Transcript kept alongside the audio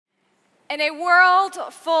In a world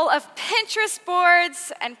full of Pinterest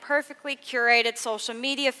boards and perfectly curated social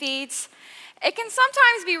media feeds, it can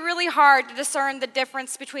sometimes be really hard to discern the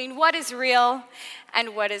difference between what is real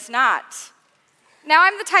and what is not. Now,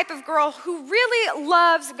 I'm the type of girl who really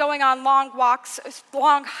loves going on long walks,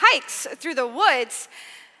 long hikes through the woods,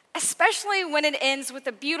 especially when it ends with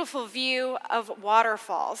a beautiful view of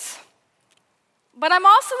waterfalls. But I'm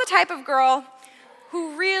also the type of girl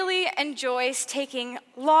who really enjoys taking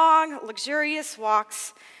long, luxurious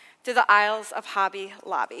walks through the aisles of Hobby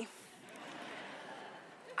Lobby.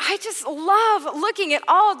 I just love looking at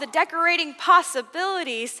all the decorating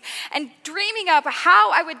possibilities and dreaming up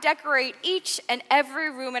how I would decorate each and every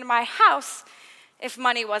room in my house if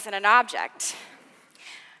money wasn't an object.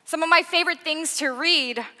 Some of my favorite things to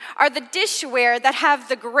read are the dishware that have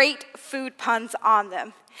the great food puns on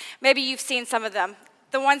them. Maybe you've seen some of them.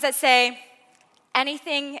 The ones that say,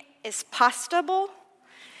 anything is postable,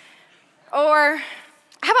 or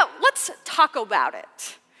how about let's talk about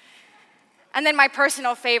it? And then my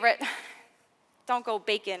personal favorite, don't go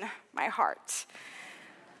bacon my heart.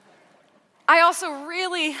 I also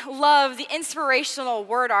really love the inspirational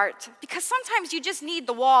word art because sometimes you just need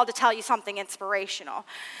the wall to tell you something inspirational.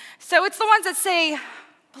 So it's the ones that say,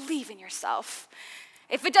 believe in yourself.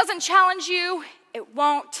 If it doesn't challenge you, it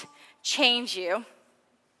won't change you.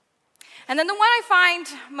 And then the one I find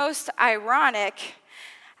most ironic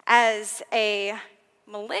as a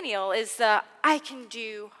millennial is the I can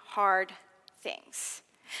do hard things.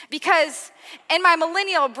 Because in my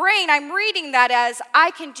millennial brain, I'm reading that as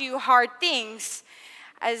I can do hard things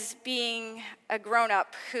as being a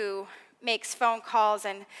grown-up who makes phone calls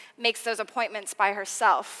and makes those appointments by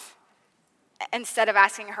herself instead of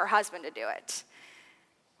asking her husband to do it.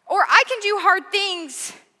 Or I can do hard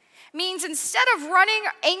things means instead of running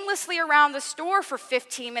aimlessly around the store for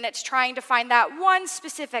 15 minutes trying to find that one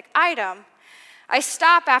specific item, I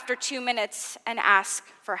stop after 2 minutes and ask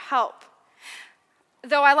for help.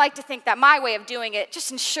 Though I like to think that my way of doing it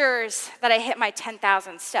just ensures that I hit my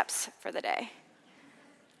 10,000 steps for the day.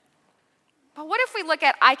 But what if we look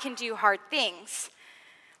at I can do hard things,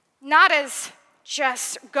 not as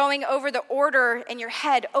just going over the order in your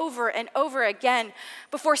head over and over again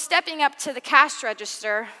before stepping up to the cash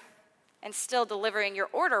register and still delivering your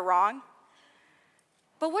order wrong.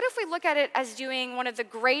 But what if we look at it as doing one of the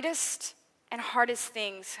greatest and hardest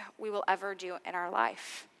things we will ever do in our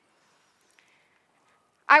life?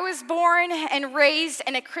 I was born and raised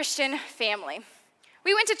in a Christian family.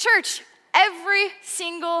 We went to church every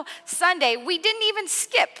single Sunday. We didn't even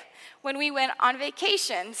skip when we went on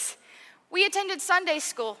vacations. We attended Sunday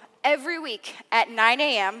school every week at 9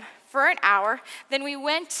 a.m. for an hour. Then we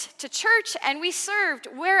went to church and we served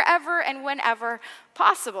wherever and whenever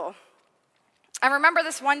possible. I remember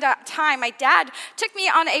this one time my dad took me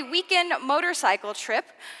on a weekend motorcycle trip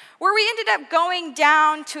where we ended up going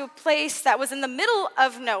down to a place that was in the middle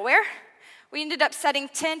of nowhere. We ended up setting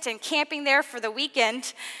tent and camping there for the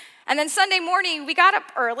weekend. And then Sunday morning, we got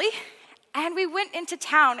up early and we went into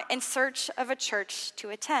town in search of a church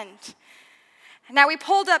to attend. Now we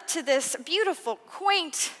pulled up to this beautiful,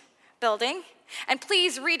 quaint building, and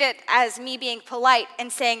please read it as me being polite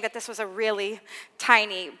and saying that this was a really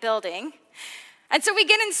tiny building. And so we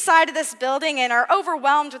get inside of this building and are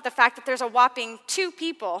overwhelmed with the fact that there's a whopping 2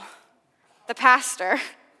 people, the pastor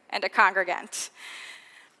and a congregant.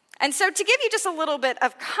 And so to give you just a little bit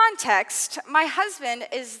of context, my husband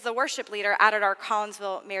is the worship leader out at our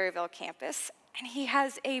Collinsville, Maryville campus, and he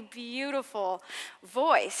has a beautiful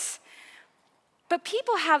voice. But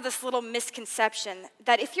people have this little misconception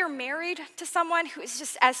that if you're married to someone who is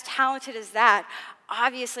just as talented as that,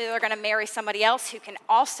 obviously they're going to marry somebody else who can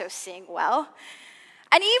also sing well.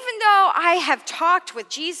 And even though I have talked with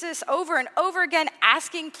Jesus over and over again,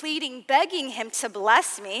 asking, pleading, begging him to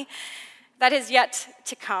bless me, that is yet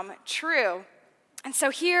to come true. And so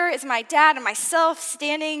here is my dad and myself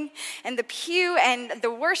standing in the pew, and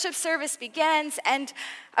the worship service begins. And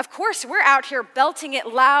of course, we're out here belting it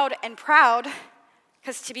loud and proud,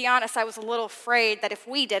 because to be honest, I was a little afraid that if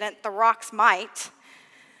we didn't, the rocks might.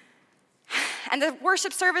 And the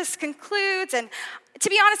worship service concludes, and to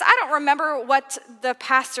be honest, I don't remember what the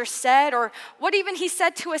pastor said or what even he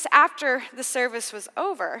said to us after the service was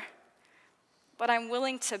over. But I'm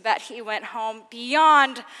willing to bet he went home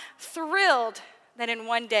beyond thrilled that in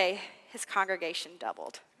one day his congregation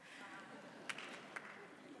doubled.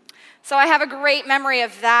 So I have a great memory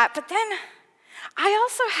of that, but then I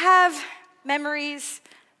also have memories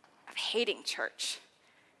of hating church.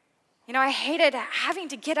 You know, I hated having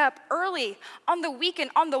to get up early on the weekend,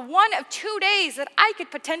 on the one of 2 days that I could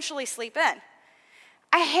potentially sleep in.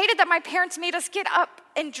 I hated that my parents made us get up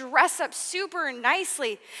and dress up super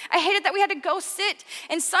nicely. I hated that we had to go sit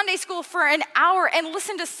in Sunday school for an hour and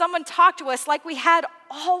listen to someone talk to us like we had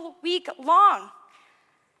all week long.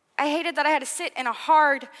 I hated that I had to sit in a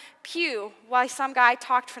hard pew while some guy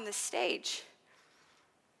talked from the stage.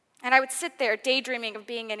 And I would sit there daydreaming of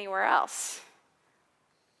being anywhere else.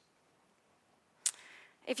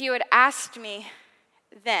 If you had asked me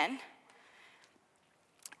then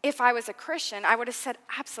if I was a Christian, I would have said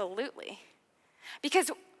absolutely. Because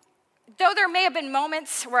though there may have been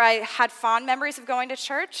moments where I had fond memories of going to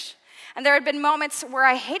church, and there had been moments where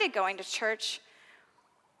I hated going to church,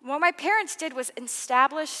 what my parents did was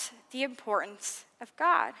establish the importance of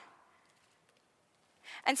God.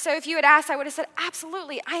 And so if you had asked, I would have said,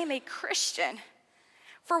 absolutely, I am a Christian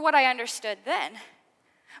for what I understood then.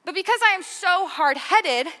 But because I am so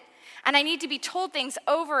hard-headed and I need to be told things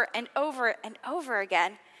over and over and over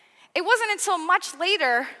again, it wasn't until much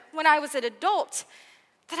later when I was an adult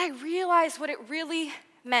that I realized what it really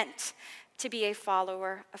meant to be a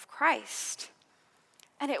follower of Christ.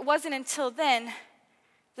 And it wasn't until then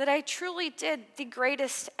that I truly did the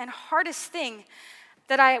greatest and hardest thing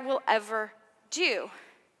that I will ever do.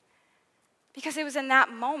 Because it was in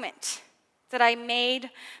that moment that I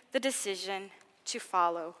made the decision to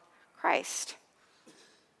follow Christ.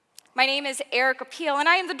 My name is Erica Peel, and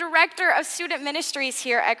I am the Director of Student Ministries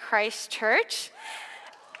here at Christ Church.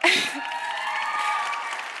 And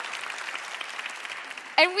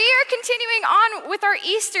we are continuing on with our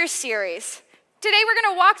Easter series. Today we're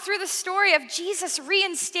going to walk through the story of Jesus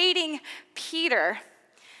reinstating Peter.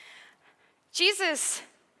 Jesus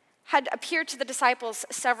had appeared to the disciples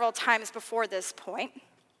several times before this point.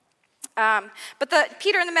 But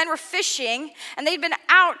Peter and the men were fishing, and they'd been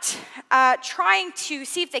out trying to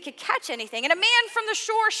see if they could catch anything. And a man from the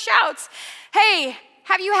shore shouts, "Hey,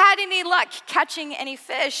 have you had any luck catching any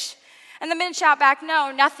fish?" And the men shout back,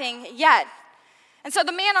 "No, nothing yet." And so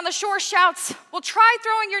the man on the shore shouts, "Well, try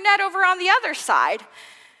throwing your net over on the other side."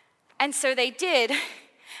 And so they did.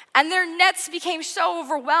 And their nets became so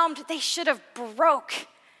overwhelmed, they should have broke.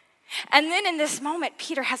 And then in this moment,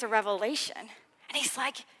 Peter has a revelation. And he's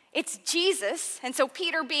like, it's Jesus. And so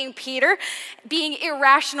Peter, being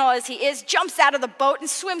irrational as he is, jumps out of the boat and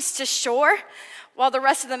swims to shore, while the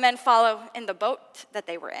rest of the men follow in the boat that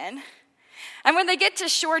they were in. And when they get to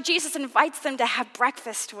shore, Jesus invites them to have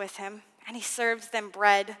breakfast with him, and he serves them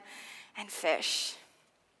bread and fish.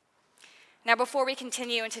 Now, before we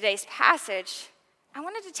continue in today's passage, I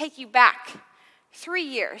wanted to take you back 3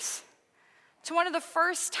 years to one of the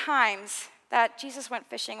first times that Jesus went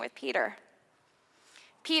fishing with Peter.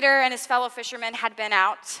 Peter and his fellow fishermen had been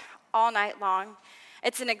out all night long.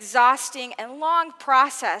 It's an exhausting and long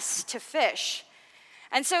process to fish.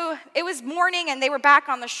 And so it was morning, and they were back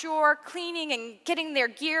on the shore, cleaning and getting their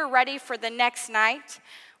gear ready for the next night,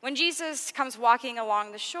 when Jesus comes walking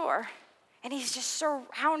along the shore, and he's just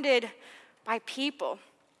surrounded by people.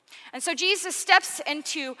 And so Jesus steps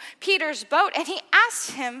into Peter's boat, and he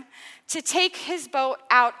asks him to take his boat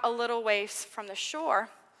out a little ways from the shore.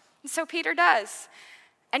 And so Peter does.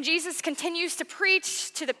 And Jesus continues to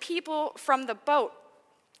preach to the people from the boat.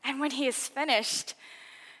 And when he is finished,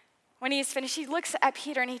 he looks at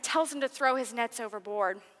Peter and he tells him to throw his nets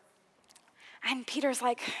overboard. And Peter's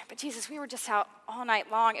like, "But Jesus, we were just out all night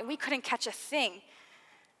long and we couldn't catch a thing."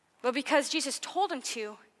 But because Jesus told him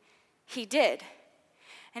to, he did.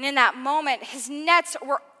 And in that moment, his nets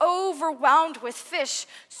were overwhelmed with fish,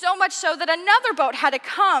 so much so that another boat had to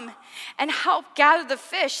come and help gather the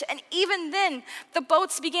fish. And even then, the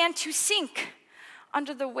boats began to sink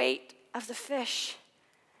under the weight of the fish.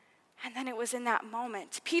 And then it was in that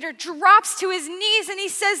moment, Peter drops to his knees and he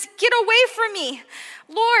says, "Get away from me,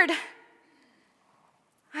 Lord,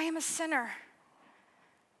 I am a sinner."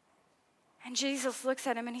 And Jesus looks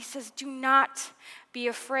at him and he says, "Do not be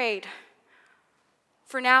afraid.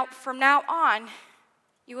 From now on,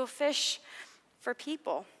 you will fish for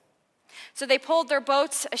people." So they pulled their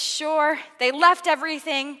boats ashore, they left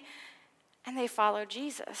everything, and they followed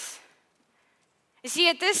Jesus. You see,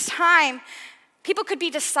 at this time, people could be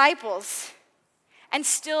disciples and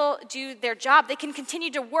still do their job. They can continue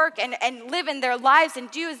to work and live in their lives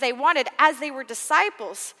and do as they wanted as they were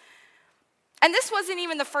disciples. And this wasn't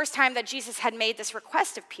even the first time that Jesus had made this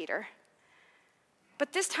request of Peter.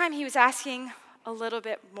 But this time he was asking a little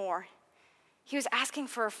bit more. He was asking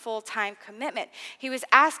for a full-time commitment. He was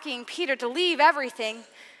asking Peter to leave everything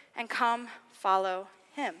and come follow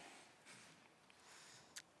him.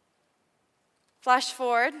 Flash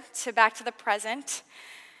forward to back to the present,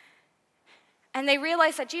 and they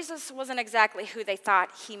realized that Jesus wasn't exactly who they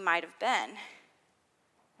thought he might have been.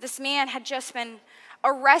 This man had just been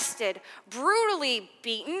arrested, brutally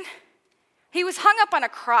beaten. He was hung up on a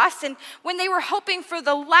cross, and when they were hoping for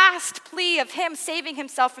the last plea of him saving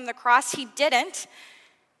himself from the cross, he didn't.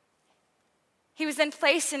 He was then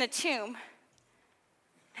placed in a tomb,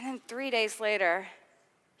 and then 3 days later,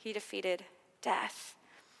 he defeated death.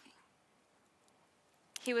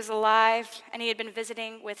 He was alive, and he had been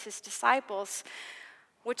visiting with his disciples,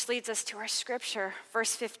 which leads us to our scripture,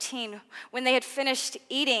 verse 15. When they had finished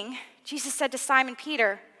eating, Jesus said to Simon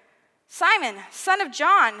Peter, "Simon, son of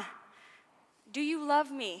John, do you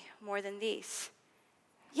love me more than these?"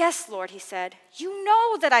 "Yes, Lord," he said. "You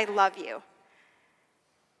know that I love you."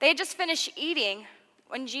 They had just finished eating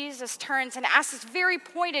when Jesus turns and asks this very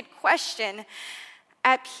pointed question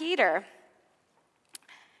at Peter.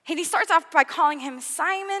 And he starts off by calling him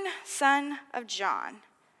Simon, son of John.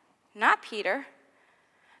 Not Peter,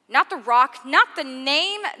 not the rock, not the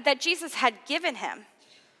name that Jesus had given him.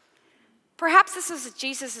 Perhaps this was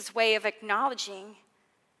Jesus' way of acknowledging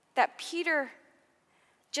that Peter,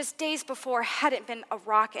 just days before, hadn't been a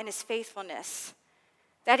rock in his faithfulness,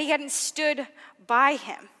 that he hadn't stood by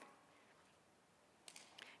him.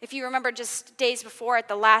 If you remember just days before at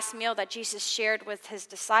the last meal that Jesus shared with his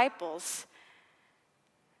disciples,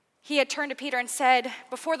 he had turned to Peter and said,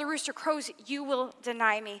 "Before the rooster crows, you will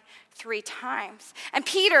deny me 3 times. And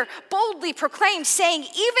Peter boldly proclaimed, saying,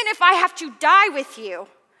 "Even if I have to die with you,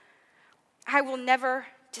 I will never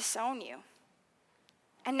disown you."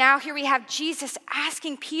 And now here we have Jesus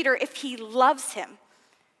asking Peter if he loves him.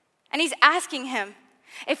 And he's asking him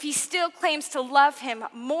if he still claims to love him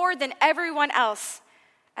more than everyone else,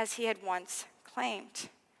 as he had once claimed.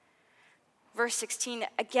 Verse 16,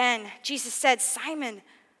 again, Jesus said, "Simon,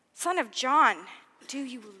 son of John, do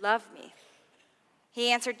you love me?"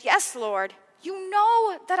 He answered, "Yes, Lord, you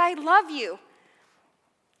know that I love you."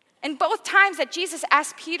 And both times that Jesus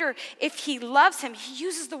asked Peter if he loves him, he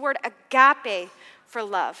uses the word agape for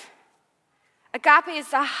love. Agape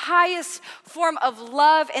is the highest form of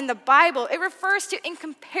love in the Bible. It refers to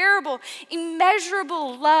incomparable,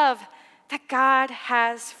 immeasurable love that God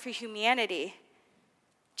has for humanity.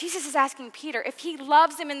 Jesus is asking Peter if he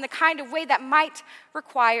loves him in the kind of way that might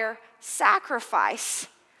require sacrifice.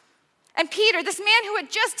 And Peter, this man who had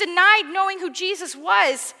just denied knowing who Jesus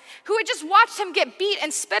was, who had just watched him get beat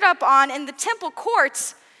and spit up on in the temple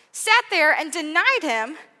courts, sat there and denied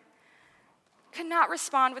him, could not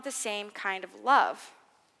respond with the same kind of love.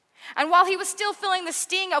 And while he was still feeling the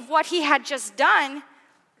sting of what he had just done,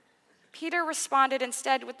 Peter responded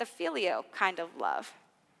instead with the phileo kind of love,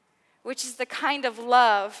 which is the kind of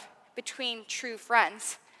love between true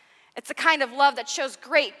friends. It's the kind of love that shows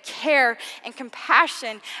great care and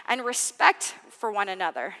compassion and respect for one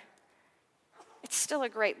another. It's still a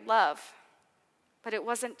great love, but it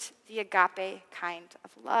wasn't the agape kind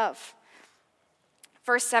of love.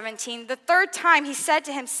 Verse 17, the 3rd time he said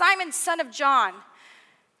to him, "Simon, son of John,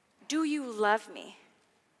 do you love me?"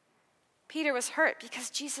 Peter was hurt because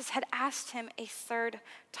Jesus had asked him a 3rd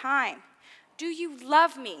time. "Do you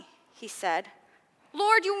love me?" he said.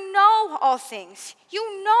 "Lord, you know all things.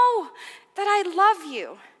 You know that I love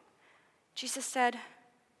you." Jesus said,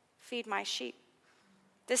 "Feed my sheep."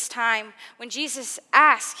 This time, when Jesus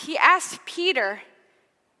asked, he asked Peter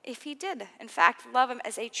if he did, in fact, love him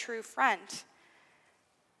as a true friend.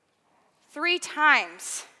 3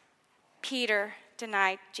 times, Peter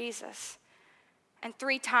denied Jesus. And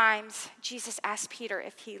 3 times, Jesus asked Peter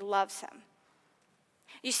if he loves him.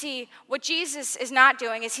 You see, what Jesus is not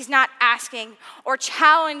doing is he's not asking or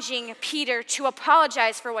challenging Peter to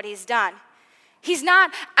apologize for what he's done. He's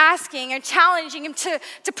not asking and challenging him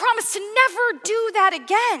to promise to never do that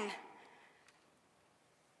again.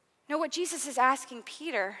 No, what Jesus is asking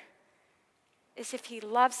Peter is if he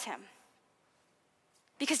loves him.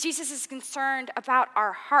 Because Jesus is concerned about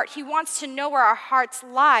our heart. He wants to know where our hearts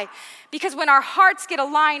lie. Because when our hearts get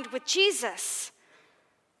aligned with Jesus,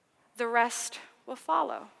 the rest will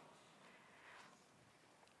follow.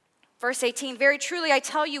 Verse 18, very truly I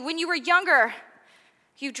tell you, when you were younger,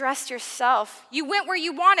 you dressed yourself. You went where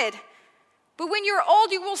you wanted. But when you're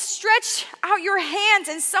old, you will stretch out your hands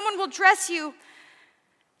and someone will dress you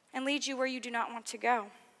and lead you where you do not want to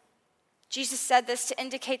go. Jesus said this to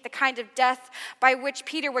indicate the kind of death by which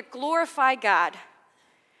Peter would glorify God.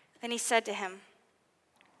 Then he said to him,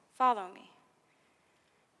 "Follow me."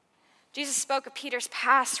 Jesus spoke of Peter's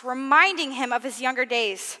past, reminding him of his younger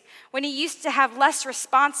days when he used to have less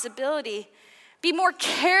responsibility, be more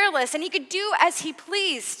careless, and he could do as he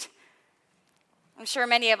pleased. I'm sure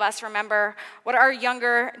many of us remember what our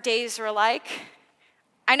younger days were like.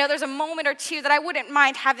 I know there's a moment or two that I wouldn't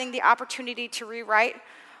mind having the opportunity to rewrite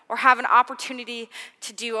or have an opportunity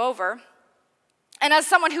to do over. And as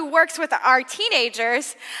someone who works with our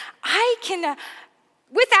teenagers, I can,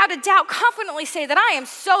 without a doubt, confidently say that I am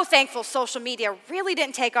so thankful social media really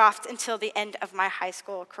didn't take off until the end of my high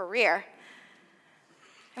school career.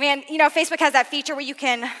 I mean, Facebook has that feature where you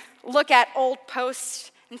can look at old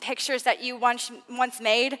posts and pictures that you once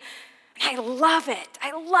made. And I love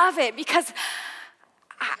it because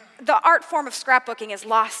the art form of scrapbooking is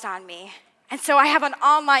lost on me. And so I have an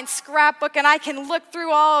online scrapbook, and I can look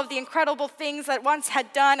through all of the incredible things that once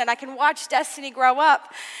had done, and I can watch Destiny grow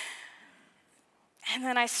up. And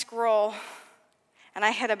then I scroll, and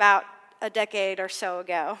I hit about a decade or so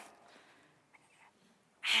ago.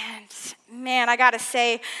 And man, I gotta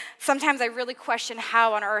say, sometimes I really question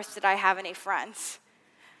how on earth did I have any friends?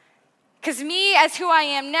 Because me, as who I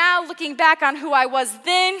am now, looking back on who I was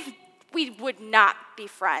then, we would not be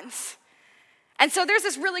friends. And so there's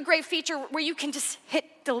this really great feature where you can just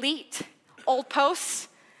hit delete old posts.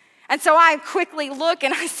 And so I quickly look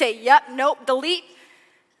and I say, yep, nope, delete.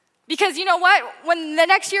 Because you know what? When the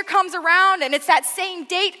next year comes around and it's that same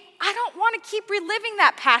date, I don't want to keep reliving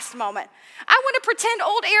that past moment. I want to pretend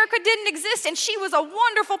old Erica didn't exist and she was a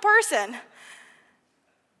wonderful person.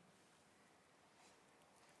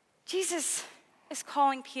 Jesus is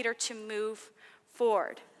calling Peter to move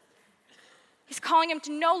forward. He's calling him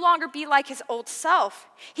to no longer be like his old self.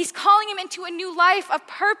 He's calling him into a new life of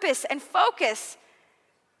purpose and focus.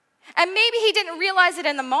 And maybe he didn't realize it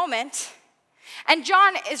in the moment. And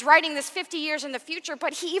John is writing this 50 years in the future,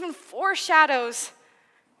 but he even foreshadows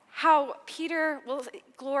how Peter will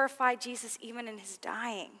glorify Jesus even in his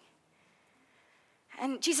dying.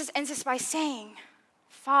 And Jesus ends this by saying,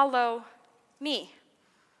 "Follow me."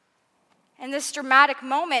 In this dramatic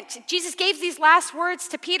moment, Jesus gave these last words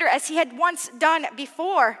to Peter as he had once done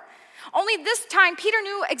before. Only this time, Peter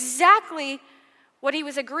knew exactly what he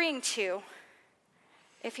was agreeing to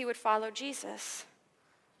if he would follow Jesus.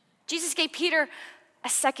 Jesus gave Peter a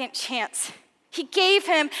second chance. He gave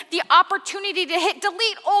him the opportunity to hit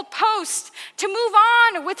delete old posts, to move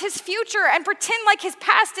on with his future and pretend like his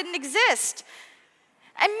past didn't exist.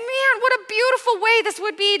 And man, what a beautiful way this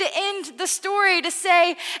would be to end the story, to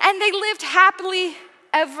say, and they lived happily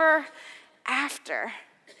ever after.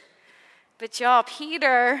 But y'all,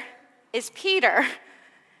 Peter is Peter.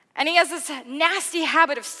 And he has this nasty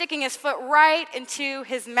habit of sticking his foot right into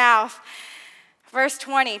his mouth. Verse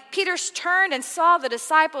 20, Peter turned and saw the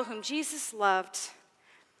disciple whom Jesus loved.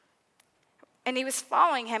 And he was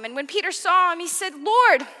following him. And when Peter saw him, he said,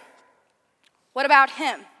 "Lord, what about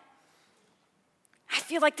him?" I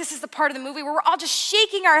feel like this is the part of the movie where we're all just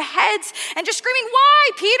shaking our heads and just screaming, "Why,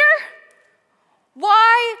 Peter?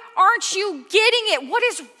 Why aren't you getting it? What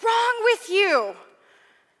is wrong with you?"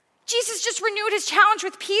 Jesus just renewed his challenge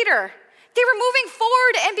with Peter. They were moving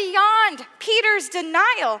forward and beyond Peter's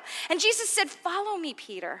denial. And Jesus said, "Follow me,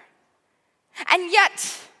 Peter." And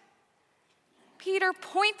yet, Peter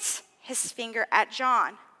points his finger at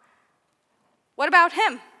John. What about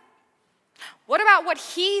him? What about what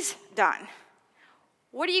he's done?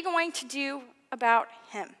 What are you going to do about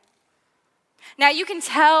him? Now, you can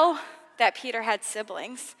tell that Peter had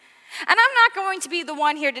siblings. And I'm not going to be the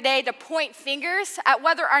one here today to point fingers at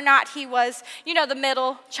whether or not he was, the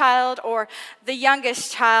middle child or the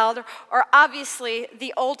youngest child or obviously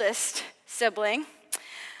the oldest sibling.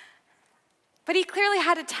 But he clearly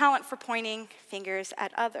had a talent for pointing fingers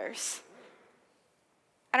at others.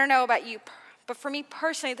 I don't know about you, but for me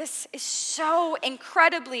personally, this is so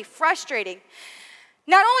incredibly frustrating.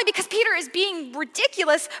 Not only because Peter is being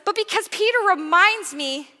ridiculous, but because Peter reminds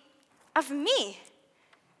me of me.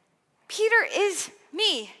 Peter is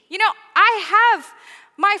me. I have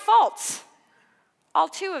my faults, all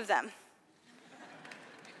two of them.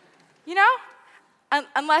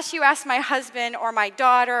 Unless you ask my husband or my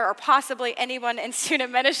daughter or possibly anyone in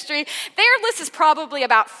student ministry, their list is probably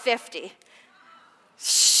about 50.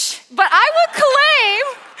 Shh. But I would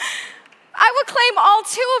claim all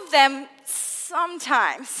two of them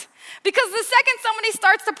sometimes. Because the second somebody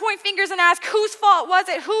starts to point fingers and ask, whose fault was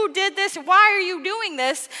it? Who did this? Why are you doing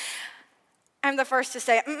this? I'm the first to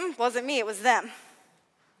say, wasn't me, it was them.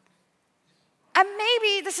 And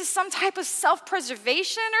maybe this is some type of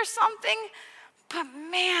self-preservation or something, but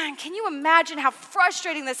man, can you imagine how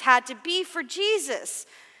frustrating this had to be for Jesus?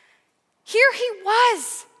 Here he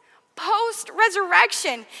was,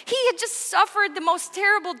 post-resurrection. He had just suffered the most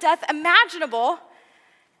terrible death imaginable.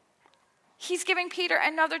 He's giving Peter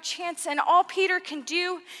another chance, and all Peter can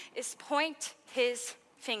do is point his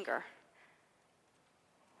finger.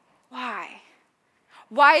 Why?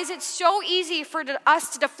 Why is it so easy for us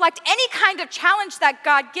to deflect any kind of challenge that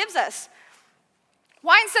God gives us?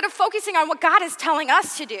 Why, instead of focusing on what God is telling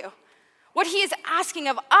us to do, what he is asking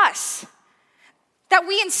of us, that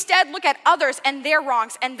we instead look at others and their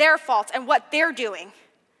wrongs and their faults and what they're doing.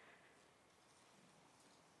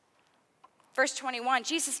 Verse 21,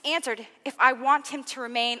 Jesus answered, if I want him to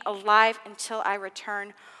remain alive until I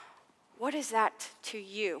return, what is that to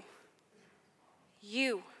you?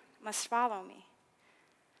 You must follow me.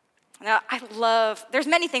 Now, there's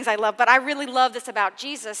many things I love, but I really love this about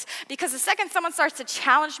Jesus, because the second someone starts to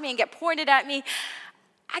challenge me and get pointed at me,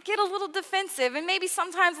 I get a little defensive and maybe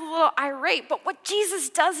sometimes a little irate. But what Jesus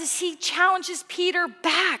does is he challenges Peter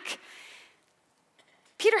back.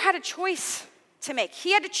 Peter had a choice to make.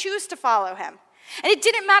 He had to choose to follow him. And it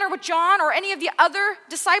didn't matter what John or any of the other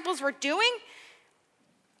disciples were doing.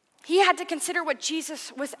 He had to consider what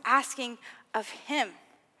Jesus was asking of him.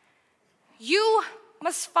 You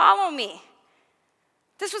must follow me.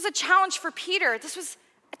 This was a challenge for Peter. This was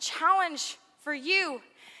a challenge for you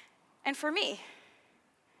and for me.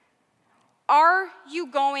 Are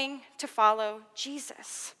you going to follow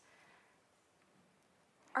Jesus?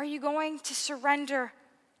 Are you going to surrender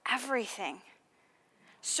everything?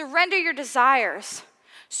 Surrender your desires.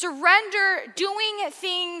 Surrender doing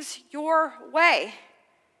things your way.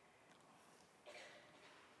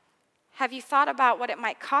 Have you thought about what it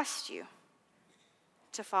might cost you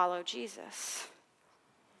to follow Jesus?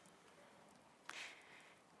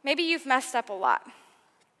 Maybe you've messed up a lot.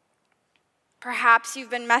 Perhaps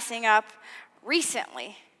you've been messing up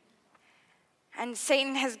recently, and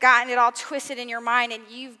Satan has gotten it all twisted in your mind, and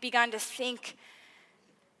you've begun to think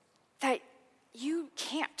that you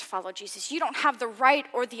can't follow Jesus. You don't have the right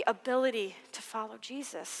or the ability to follow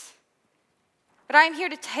Jesus. But I am here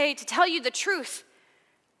to tell you the truth,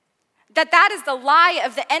 that is the lie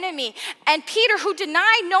of the enemy. And Peter, who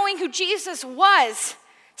denied knowing who Jesus was,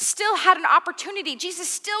 still had an opportunity. Jesus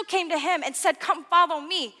still came to him and said, come follow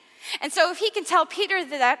me. And so if he can tell Peter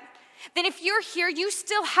that, then if you're here, you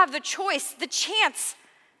still have the choice, the chance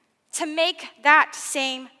to make that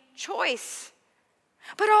same choice.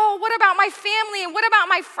 But what about my family and what about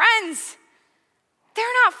my friends? They're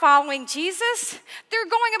not following Jesus. They're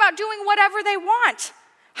going about doing whatever they want.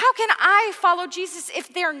 How can I follow Jesus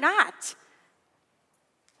if they're not?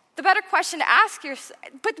 The better question to ask yourself,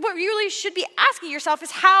 but what you really should be asking yourself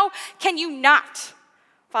is, how can you not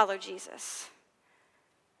follow Jesus?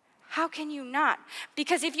 How can you not?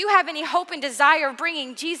 Because if you have any hope and desire of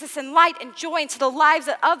bringing Jesus and light and joy into the lives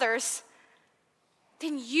of others,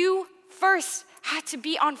 then you first had to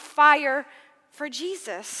be on fire for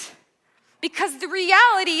Jesus. Because the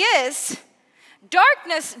reality is,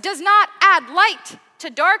 darkness does not add light to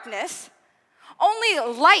darkness.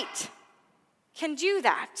 Only light can do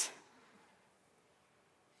that.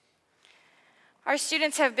 Our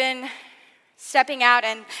students have been stepping out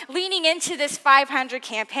and leaning into this 500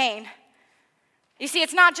 campaign. You see,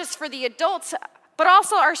 it's not just for the adults, but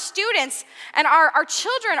also our students and our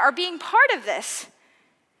children are being part of this.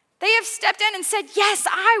 They have stepped in and said, yes,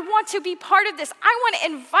 I want to be part of this. I want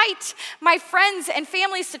to invite my friends and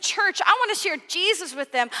families to church. I want to share Jesus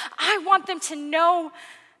with them. I want them to know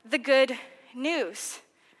the good news.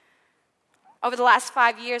 Over the last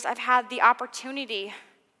 5 years, I've had the opportunity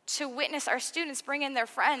to witness our students bring in their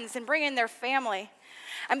friends and bring in their family.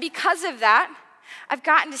 And because of that, I've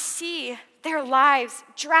gotten to see their lives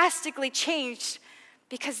drastically changed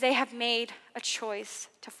because they have made a choice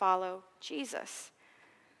to follow Jesus.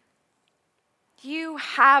 You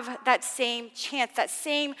have that same chance, that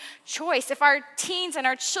same choice. If our teens and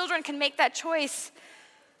our children can make that choice,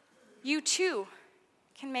 you too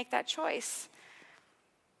can make that choice.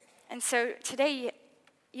 And so today,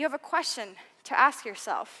 you have a question to ask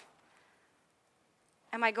yourself.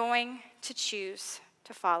 Am I going to choose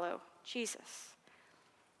to follow Jesus?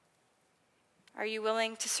 Are you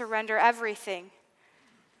willing to surrender everything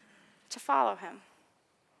to follow him,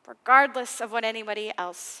 regardless of what anybody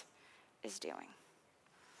else is doing?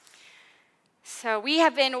 So we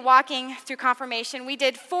have been walking through confirmation. We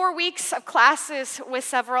did 4 weeks of classes with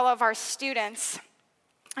several of our students.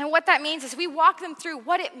 And what that means is we walk them through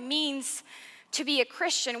what it means to be a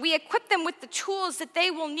Christian. We equip them with the tools that they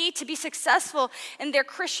will need to be successful in their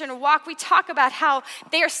Christian walk. We talk about how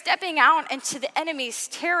they are stepping out into the enemy's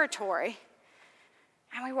territory.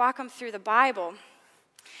 And we walk them through the Bible.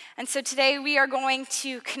 And so today we are going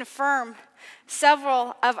to confirm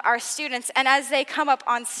several of our students. And as they come up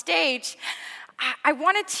on stage, I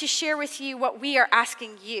wanted to share with you what we are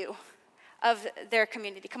asking you of their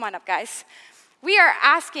community. Come on up, guys. We are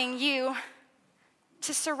asking you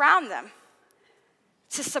to surround them,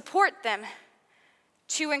 to support them,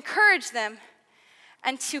 to encourage them,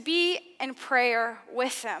 and to be in prayer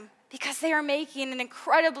with them, because they are making an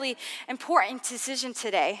incredibly important decision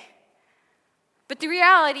today. But the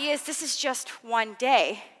reality is this is just one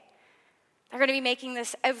day. They're going to be making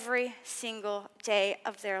this every single day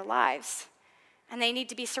of their lives. And they need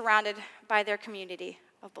to be surrounded by their community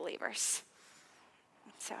of believers.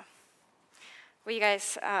 So, will you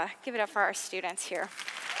guys give it up for our students here?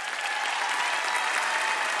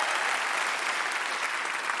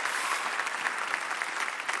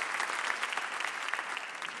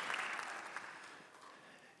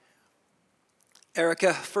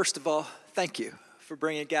 Erica, first of all, thank you for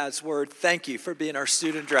bringing God's word. Thank you for being our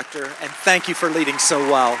student director, and thank you for leading so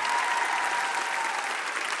well.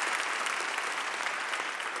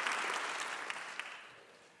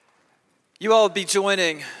 You all will be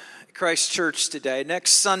joining Christ Church today.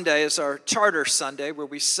 Next Sunday is our Charter Sunday, where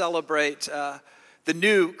we celebrate the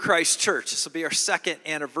new Christ Church. This will be our second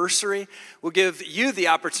anniversary. We'll give you the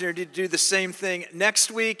opportunity to do the same thing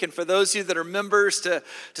next week, and for those of you that are members to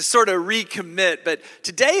sort of recommit. But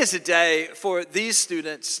today is a day for these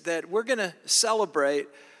students that we're going to celebrate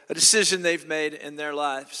a decision they've made in their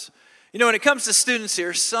lives. You know, when it comes to students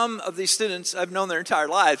here, some of these students I've known their entire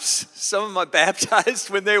lives. Some of them I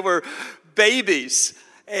baptized when they were babies,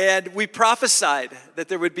 and we prophesied that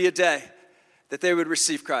there would be a day that they would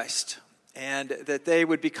receive Christ, and that they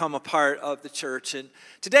would become a part of the church. And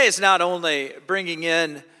today is not only bringing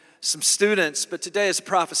in some students, but today is a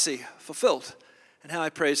prophecy fulfilled, and how I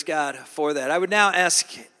praise God for that. I would now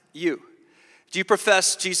ask you, do you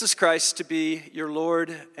profess Jesus Christ to be your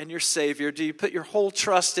Lord and your Savior? Do you put your whole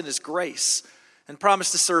trust in His grace and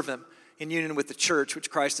promise to serve Him in union with the church, which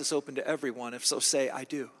Christ has opened to everyone? If so, say, I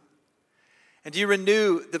do. And do you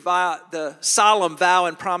renew the solemn vow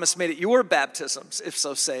and promise made at your baptisms? If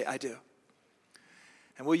so, say, I do.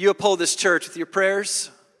 And will you uphold this church with your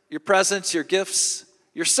prayers, your presence, your gifts,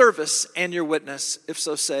 your service, and your witness? If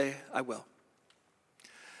so, say, I will.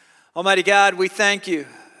 Almighty God, we thank you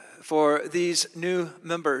for these new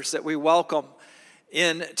members that we welcome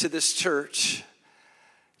into this church.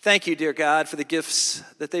 Thank you, dear God, for the gifts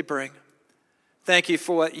that they bring. Thank you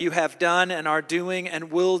for what you have done and are doing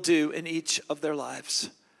and will do in each of their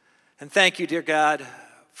lives. And thank you, dear God,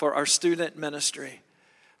 for our student ministry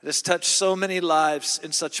that has touched so many lives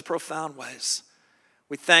in such profound ways.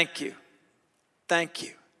 We thank you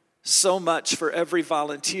so much for every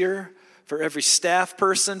volunteer, for every staff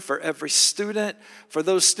person, for every student, for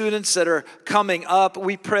those students that are coming up.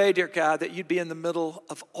 We pray, dear God, that you'd be in the middle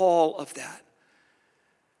of all of that.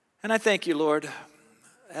 And I thank you, Lord,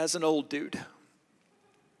 as an old dude.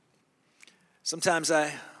 Sometimes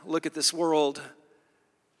I look at this world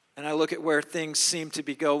and I look at where things seem to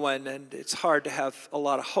be going, and it's hard to have a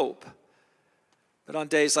lot of hope. But on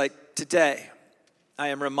days like today, I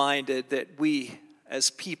am reminded that we, as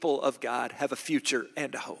people of God, have a future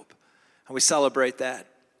and a hope. And we celebrate that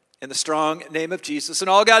in the strong name of Jesus. And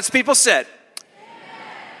all God's people said,